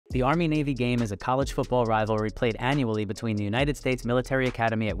The Army-Navy game is a college football rivalry played annually between the United States Military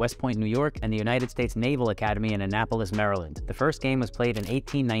Academy at West Point, New York, and the United States Naval Academy in Annapolis, Maryland. The first game was played in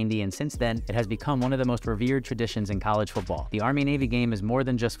 1890, and since then, it has become one of the most revered traditions in college football. The Army-Navy game is more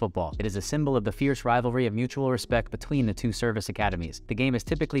than just football. It is a symbol of the fierce rivalry of mutual respect between the two service academies. The game is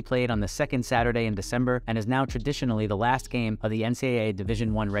typically played on the second Saturday in December and is now traditionally the last game of the NCAA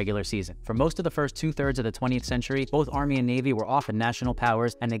Division I regular season. For most of the first two-thirds of the 20th century, both Army and Navy were often national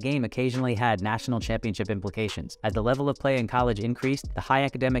powers, and the game occasionally had national championship implications. As the level of play in college increased, the high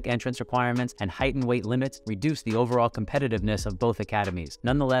academic entrance requirements and heightened weight limits reduced the overall competitiveness of both academies.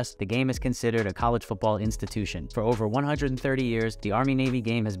 Nonetheless, the game is considered a college football institution. For over 130 years, the Army-Navy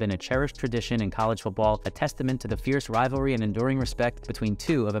game has been a cherished tradition in college football, a testament to the fierce rivalry and enduring respect between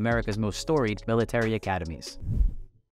two of America's most storied military academies.